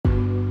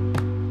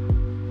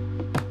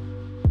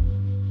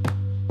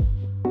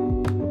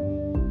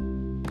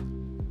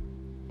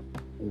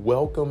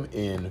Welcome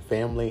in,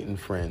 family and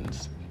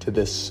friends, to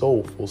this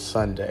soulful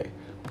Sunday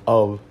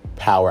of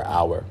Power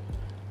Hour.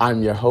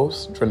 I'm your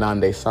host,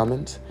 Drenande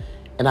Summons,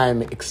 and I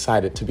am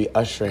excited to be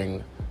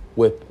ushering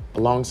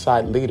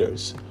alongside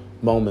leaders,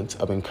 moments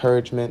of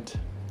encouragement,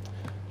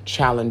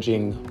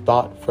 challenging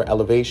thought for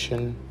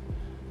elevation,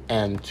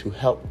 and to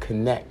help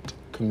connect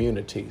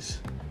communities.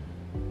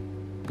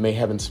 May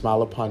heaven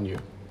smile upon you,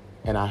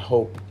 and I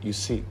hope you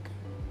seek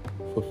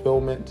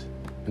fulfillment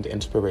and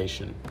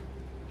inspiration.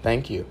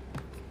 Thank you.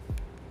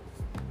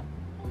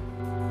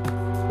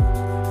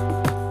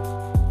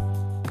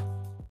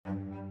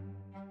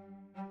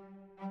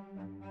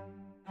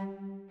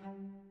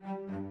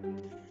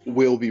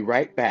 We'll be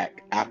right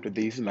back after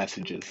these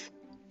messages.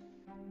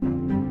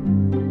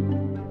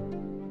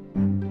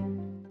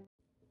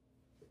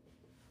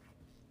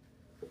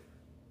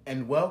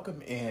 And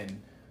welcome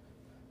in,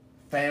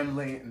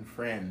 family and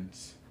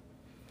friends,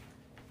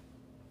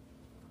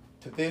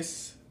 to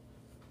this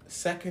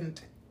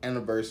second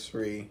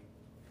anniversary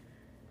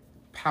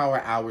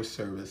Power Hour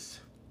service.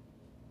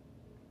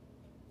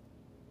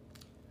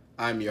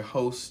 I'm your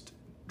host,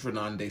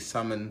 Drenande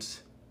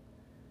Summons.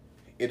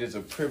 It is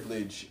a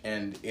privilege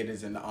and it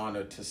is an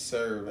honor to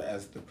serve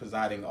as the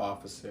presiding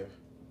officer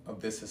of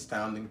this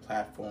astounding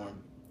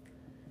platform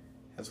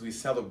as we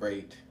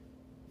celebrate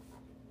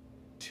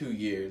 2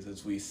 years,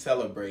 as we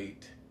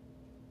celebrate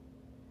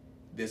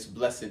this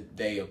blessed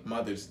day of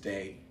Mother's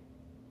Day.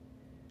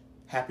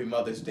 Happy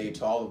Mother's Day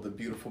to all of the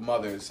beautiful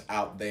mothers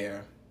out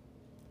there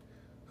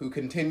who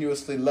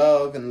continuously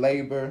love and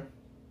labor,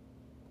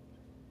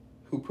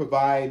 who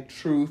provide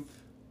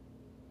truth,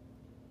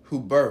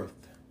 who birth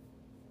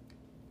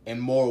in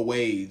more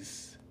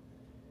ways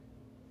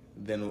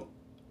than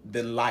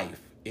life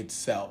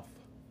itself.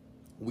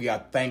 We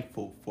are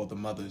thankful for the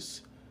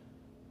mothers.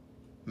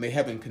 May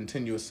heaven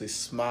continuously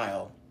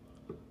smile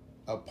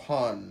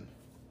upon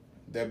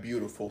their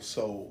beautiful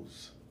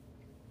souls.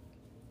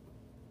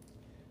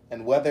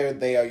 And whether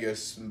they are your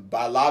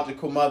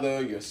biological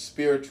mother, your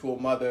spiritual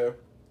mother,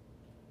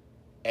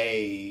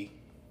 a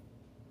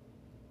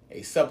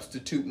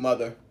substitute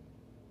mother,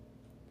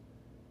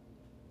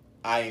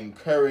 I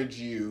encourage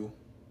you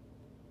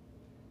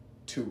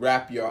to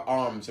wrap your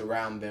arms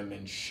around them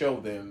and show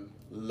them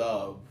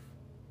love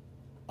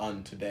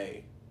on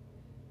today.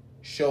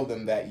 Show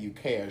them that you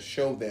care.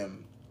 Show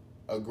them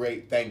a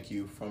great thank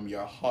you from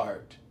your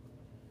heart.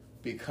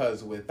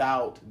 Because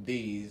without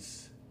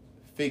these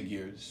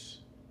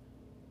figures,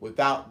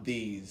 without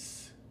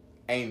these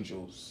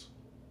angels,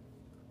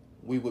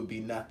 we would be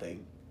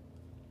nothing.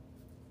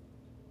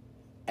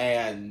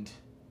 And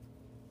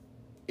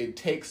it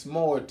takes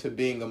more to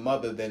being a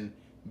mother than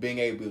being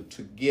able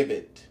to give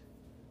it.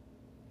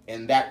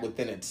 And that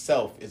within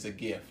itself is a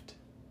gift.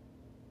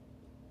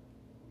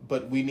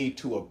 But we need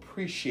to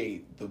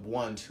appreciate the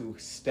ones who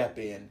step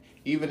in,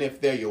 even if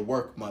they're your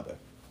work mother.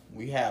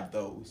 We have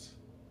those.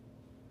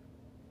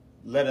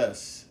 Let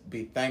us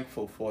be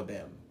thankful for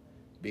them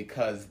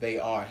because they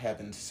are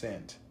heaven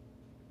sent.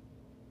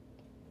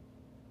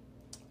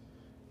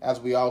 As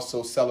we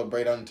also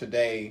celebrate on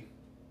today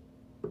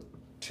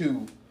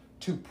two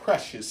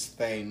precious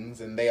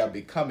things, and they are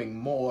becoming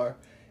more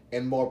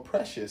and more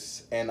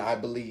precious, and I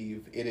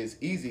believe it is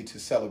easy to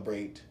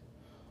celebrate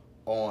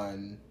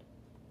on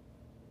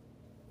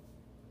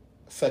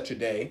such a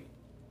day.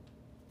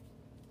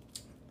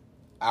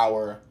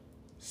 Our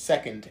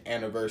second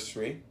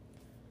anniversary,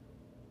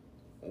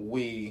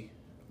 we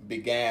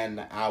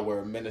began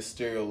our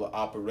ministerial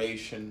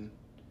operation,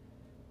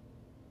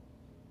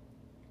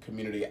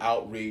 community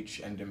outreach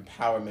and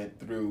empowerment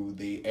through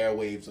the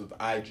airwaves of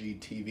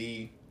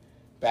IGTV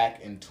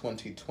back in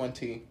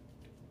 2020.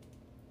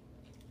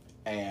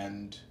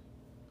 And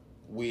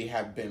we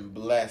have been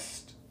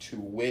blessed to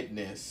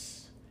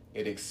witness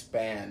it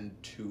expand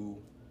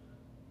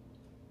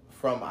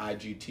from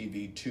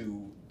IGTV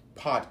to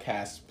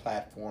podcast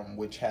platform,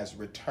 which has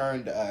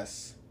returned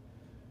us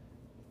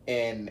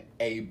in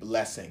a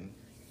blessing.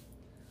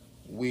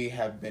 We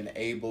have been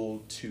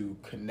able to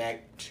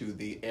connect to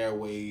the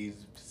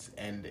airwaves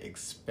and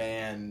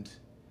expand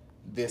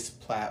this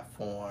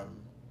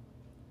platform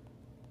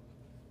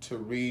to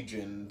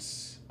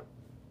regions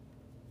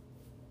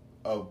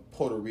of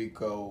Puerto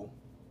Rico,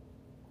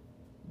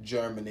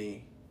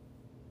 Germany,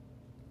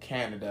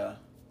 Canada,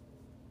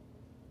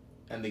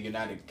 and the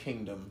United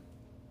Kingdom.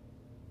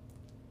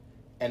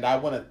 And I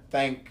want to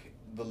thank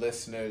the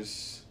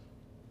listeners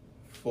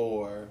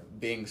for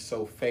being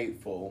so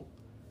faithful,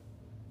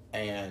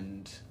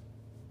 and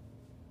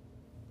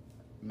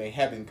may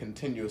heaven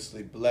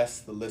continuously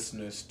bless the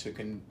listeners to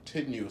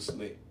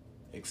continuously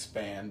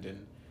expand.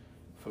 And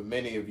for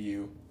many of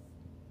you,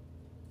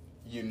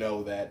 you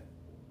know that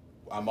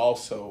I'm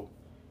also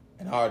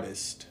an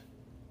artist,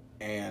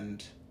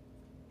 and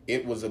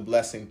it was a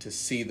blessing to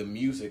see the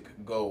music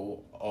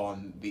go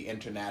on the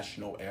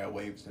international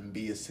airwaves and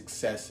be a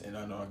success in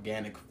an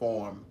organic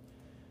form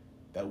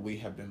that we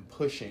have been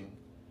pushing.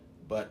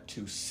 But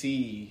to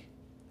see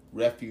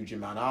Refuge in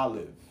Mount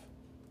Olive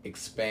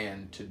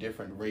expand to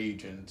different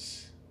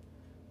regions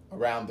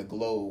around the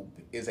globe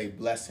is a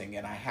blessing,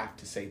 and I have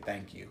to say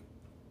thank you.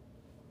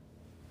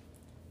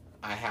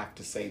 I have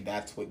to say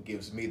that's what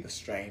gives me the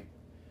strength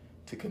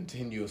to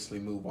continuously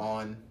move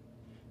on,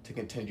 to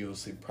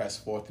continuously press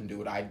forth and do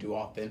what I do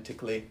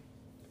authentically.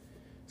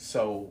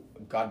 So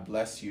God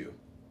bless you.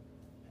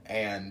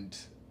 And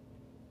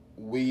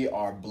we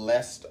are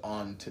blessed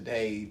on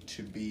today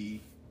to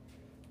be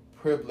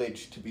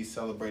privileged to be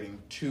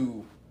celebrating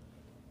two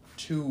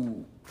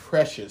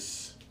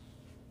precious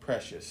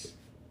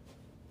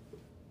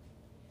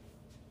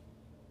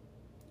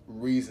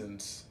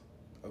reasons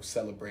of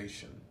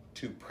celebration.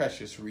 Two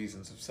precious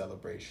reasons of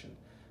celebration,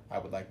 I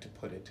would like to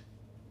put it.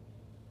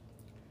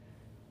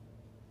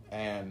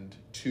 And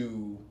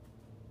to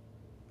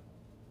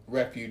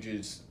Refuge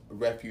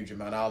of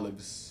Mount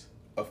Olive's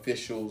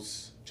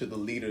officials, to the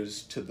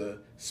leaders, to the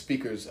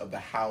speakers of the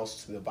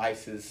House, to the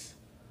vices,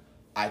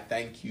 I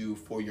thank you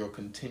for your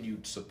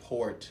continued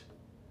support.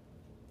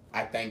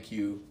 I thank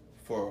you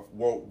for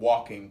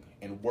walking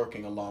and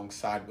working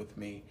alongside with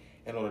me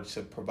in order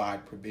to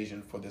provide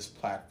provision for this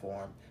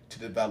platform to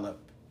develop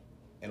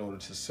in order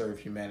to serve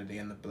humanity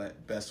in the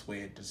best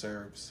way it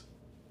deserves.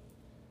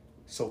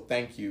 So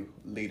thank you,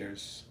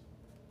 leaders,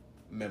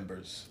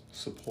 members,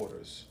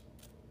 supporters.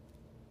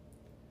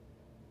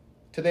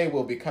 Today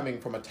we'll be coming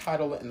from a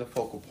title and a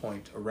focal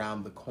point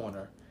around the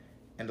corner,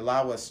 and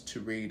allow us to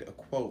read a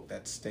quote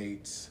that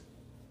states,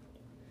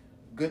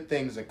 "Good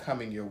things are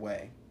coming your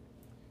way.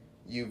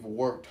 You've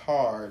worked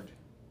hard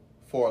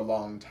for a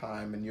long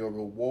time and your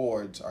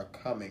rewards are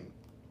coming.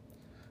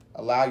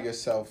 Allow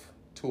yourself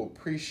to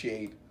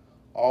appreciate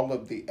all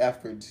of the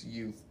efforts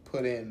you've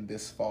put in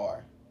this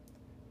far.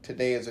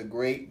 Today is a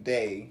great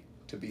day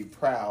to be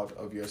proud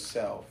of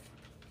yourself."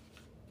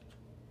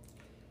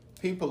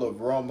 People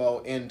of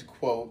ROMO, end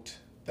quote.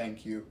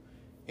 Thank you,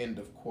 end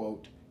of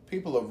quote.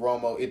 People of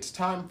ROMO, it's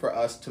time for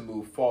us to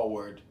move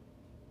forward,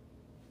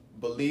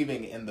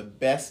 believing in the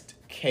best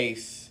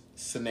case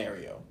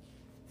scenario.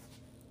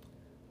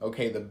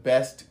 Okay, the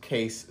best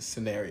case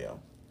scenario.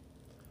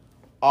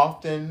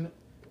 Often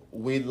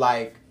we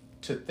like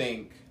to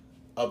think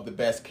of the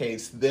best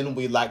case, then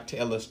we like to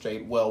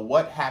illustrate, well,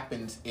 what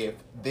happens if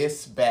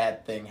this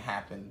bad thing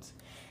happens?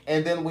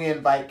 And then we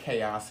invite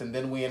chaos, and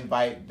then we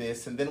invite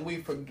this, and then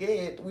we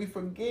forget,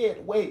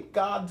 wait,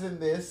 God's in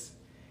this,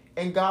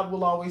 and God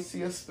will always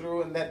see us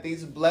through, and that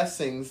these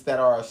blessings that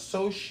are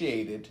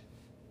associated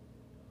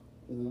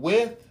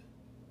with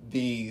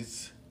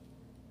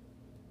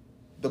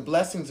the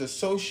blessings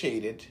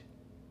associated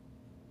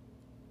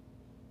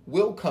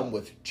will come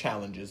with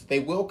challenges. They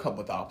will come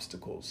with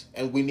obstacles.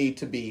 And we need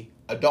to be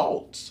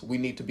adults. We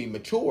need to be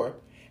mature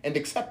and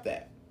accept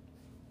that.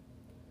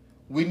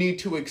 We need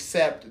to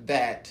accept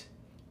that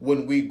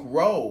when we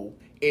grow,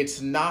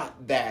 it's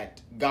not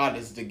that God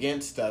is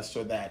against us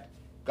or that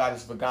God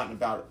has forgotten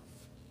about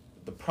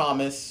the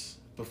promise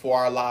before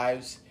our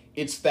lives.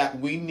 It's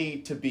that we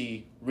need to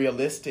be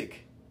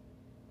realistic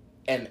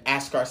and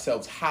ask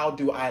ourselves, how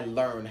do I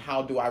learn?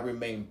 How do I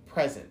remain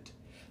present?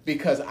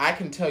 Because I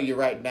can tell you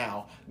right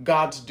now,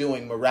 God's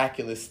doing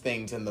miraculous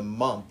things in the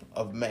month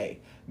of May.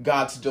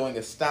 God's doing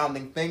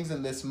astounding things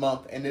in this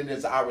month, and it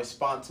is our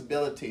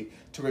responsibility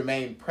to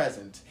remain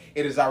present.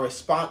 It is our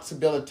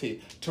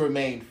responsibility to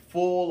remain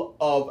full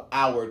of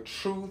our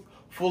truth,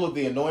 full of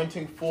the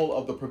anointing, full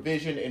of the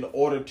provision in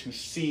order to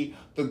see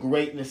the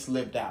greatness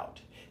lived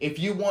out. If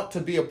you want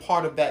to be a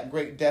part of that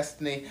great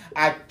destiny,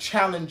 I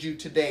challenge you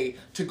today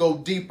to go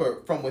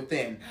deeper from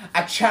within.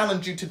 I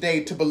challenge you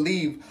today to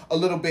believe a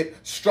little bit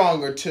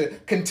stronger, to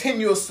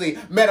continuously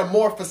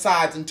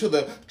metamorphosize into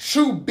the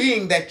true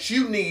being that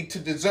you need to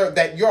deserve,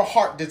 that your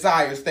heart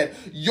desires, that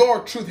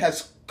your truth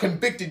has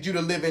convicted you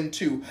to live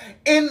into.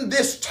 In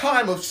this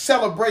time of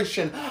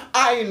celebration,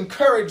 I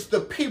encourage the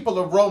people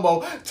of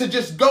ROMO to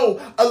just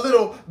go a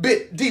little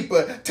bit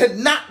deeper, to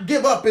not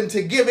give up and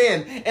to give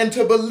in, and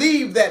to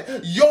believe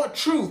that your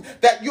truth,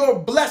 that your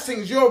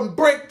blessings, your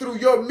breakthrough,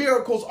 your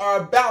miracles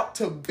are about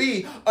to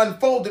be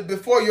unfolded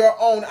before your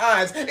own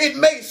eyes. It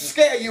may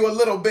scare you a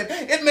little bit.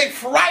 It may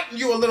frighten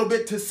you a little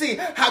bit to see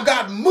how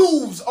God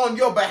moves on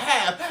your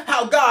behalf,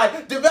 how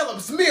God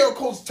develops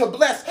miracles to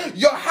bless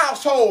your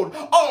household,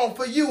 all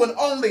for you and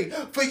only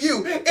for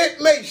you. It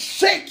may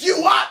shake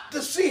you up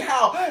to see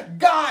how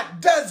God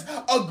does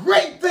a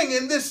great thing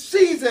in this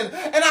season.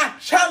 And I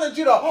challenge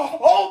you to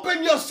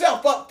open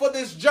yourself up for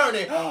this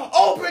journey.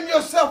 Open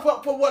yourself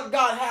up for what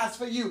God has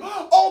for you.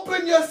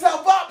 Open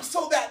yourself up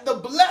so that the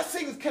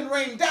blessings can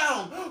rain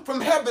down from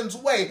heaven's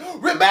way.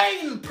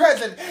 Remain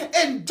present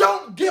and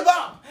don't give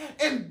up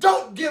and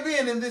don't give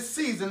in this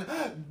season.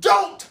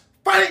 Don't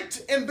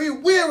faint and be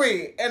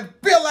weary and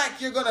feel like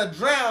you're going to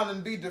drown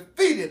and be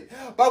defeated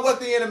by what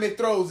the enemy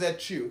throws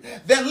at you.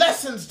 They're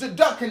lessons to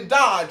duck and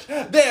dodge.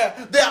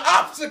 They're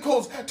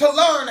obstacles to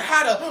learn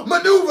how to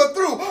maneuver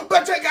through.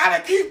 But you got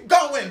to keep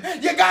going.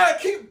 You got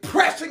to keep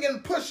pressing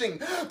and pushing.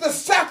 The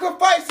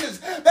sacrifices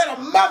that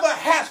a mother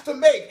has to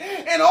make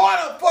in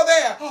order for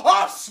their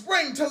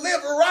offspring to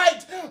live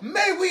right.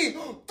 May we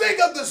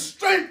think of the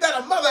strength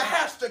that a mother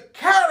has to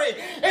carry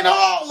in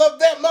all of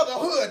their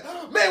motherhood.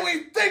 May May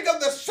we think of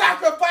the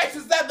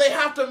sacrifices that they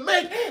have to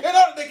make in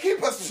order to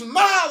keep a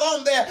smile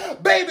on their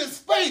baby's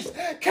face.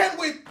 Can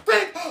we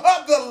think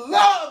of the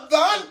love, the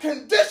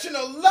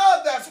unconditional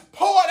love that's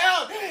poured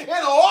out in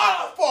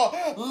order for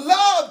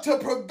love to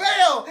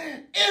prevail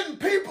in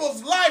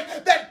people's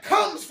life that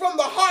comes from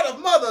the heart of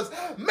mothers?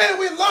 May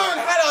we learn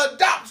how to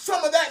adopt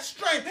some of that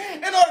strength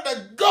in order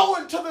to go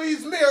into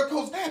these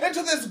miracles,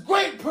 into this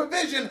great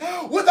provision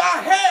with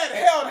our head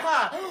held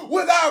high,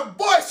 with our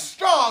voice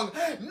strong,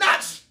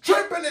 not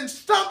tripping and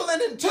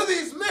stumbling into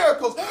these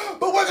miracles,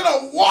 but we're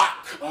going to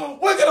walk.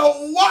 We're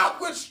going to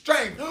walk with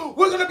strength.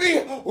 We're going to be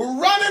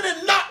running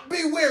and not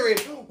be weary.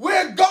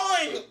 We're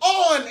going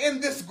on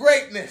in this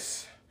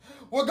greatness.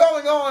 We're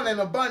going on in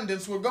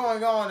abundance. We're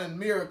going on in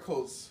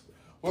miracles.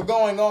 We're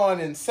going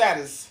on in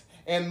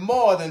and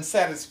more than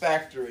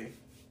satisfactory,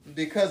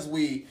 because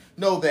we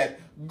know that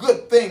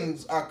good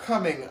things are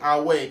coming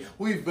our way.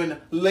 We've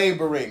been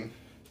laboring.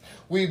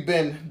 We've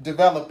been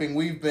developing.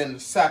 We've been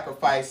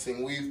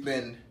sacrificing. We've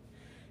been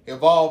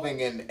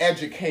evolving and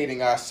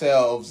educating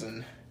ourselves.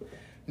 And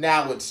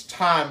now it's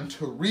time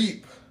to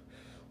reap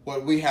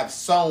what we have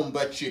sown,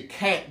 but you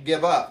can't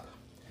give up.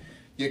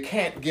 You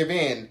can't give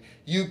in.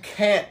 You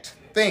can't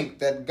think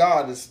that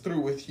God is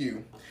through with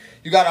you.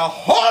 You got to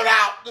hold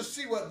out to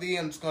see what the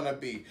end's going to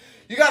be.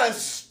 You got to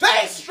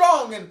stay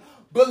strong and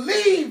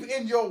believe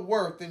in your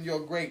worth and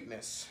your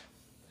greatness.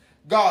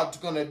 God's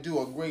going to do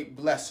a great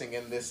blessing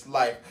in this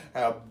life.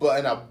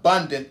 An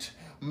abundant,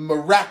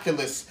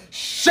 miraculous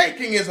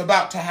shaking is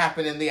about to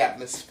happen in the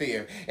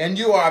atmosphere. And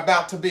you are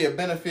about to be a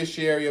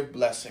beneficiary of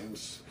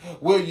blessings.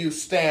 Will you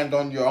stand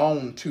on your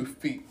own 2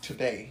 feet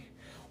today?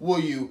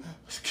 Will you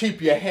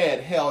keep your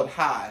head held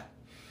high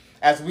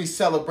as we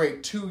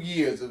celebrate 2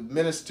 years of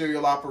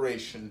ministerial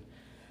operation,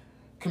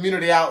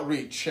 community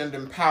outreach, and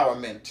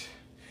empowerment?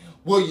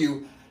 Will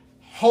you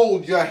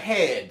hold your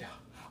head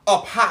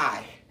up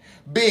high,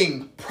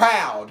 being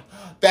proud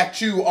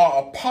that you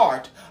are a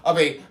part of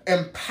an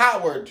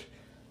empowered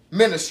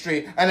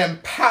ministry, an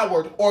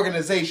empowered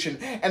organization,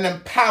 an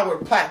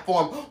empowered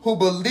platform who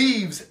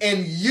believes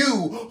in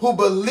you, who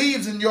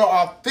believes in your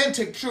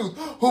authentic truth,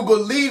 who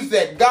believes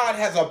that God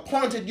has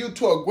appointed you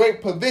to a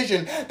great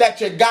provision that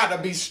you gotta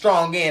be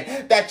strong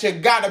in, that you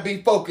gotta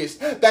be focused,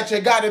 that you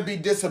gotta be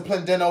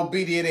disciplined and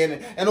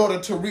obedient in order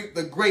to reap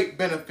the great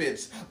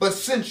benefits. But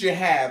since you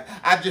have,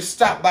 I just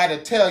stopped by to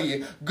tell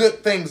you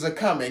good things are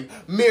coming.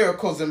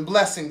 Miracles and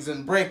blessings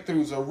and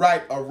breakthroughs are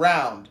right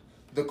around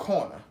the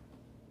corner.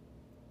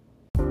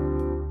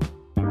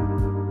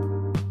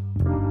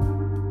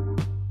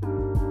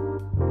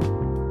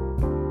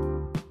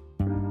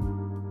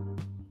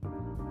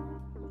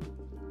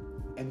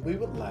 And we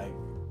would like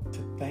to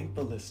thank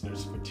the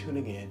listeners for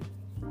tuning in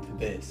to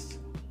this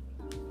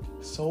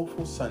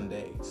Soulful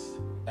Sundays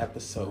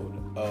episode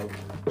of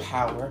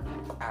Power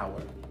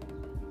Hour.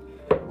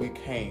 We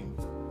came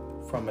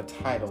from a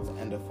title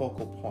and a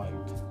focal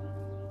point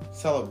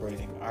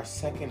celebrating our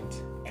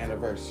 2nd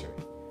anniversary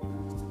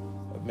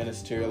of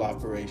ministerial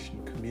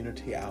operation,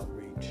 community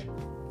outreach,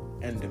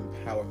 and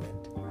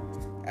empowerment,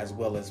 as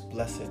well as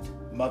Blessed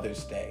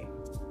Mother's Day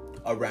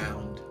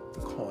around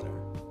the corner.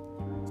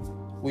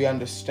 We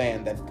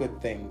understand that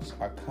good things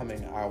are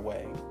coming our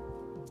way.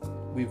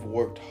 We've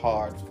worked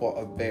hard for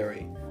a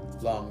very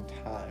long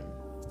time,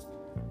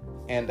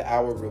 and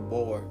our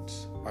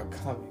rewards are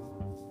coming.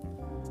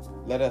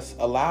 Let us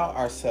allow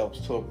ourselves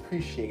to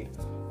appreciate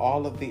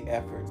all of the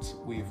efforts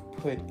we've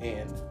put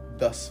in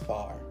thus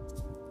far.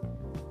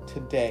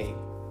 Today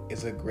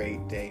is a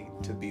great day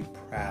to be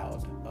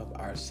proud of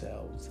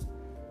ourselves.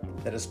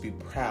 Let us be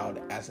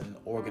proud as an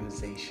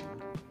organization.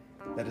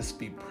 Let us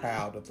be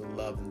proud of the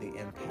love and the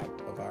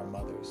impact of our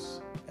mothers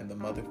and the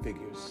mother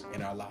figures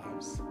in our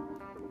lives.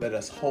 Let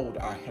us hold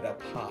our head up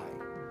high,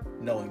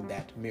 knowing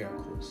that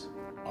miracles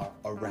are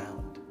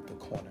around the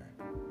corner.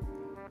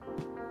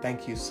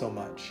 Thank you so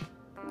much.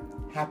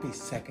 Happy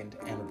 2nd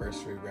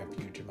anniversary,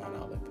 Refuge of Mount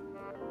Olive.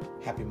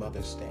 Happy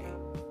Mother's Day.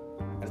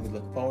 And we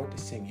look forward to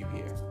seeing you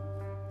here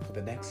for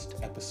the next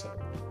episode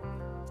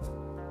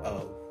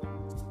of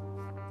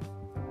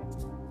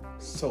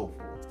Soulful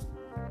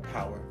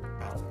Power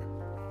Hour.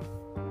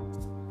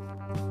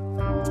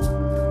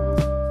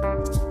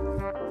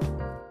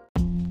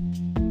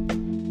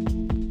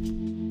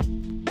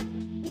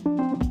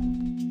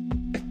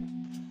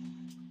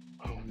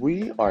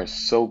 We are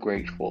so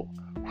grateful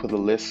for the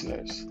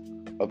listeners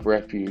of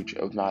Refuge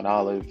of Mount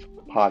Olive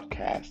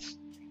podcast,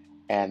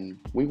 and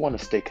we want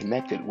to stay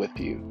connected with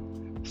you.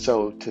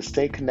 So to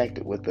stay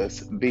connected with us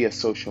via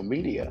social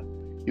media,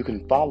 you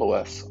can follow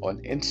us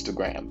on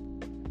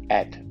Instagram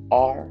at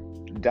r.o.m.o__.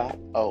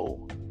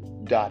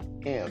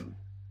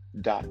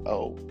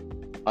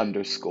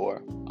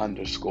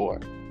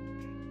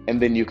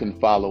 And then you can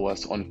follow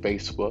us on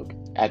Facebook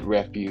at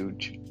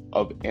Refuge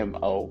of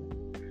MO.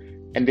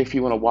 And if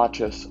you want to watch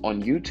us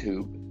on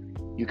YouTube,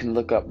 you can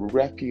look up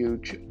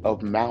Refuge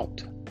of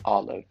Mount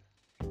Olive,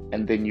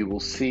 and then you will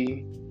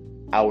see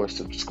our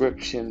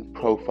subscription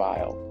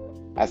profile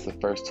as the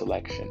first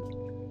selection.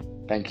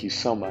 Thank you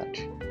so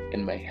much.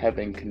 and may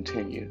heaven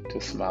continue to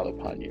smile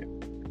upon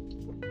you.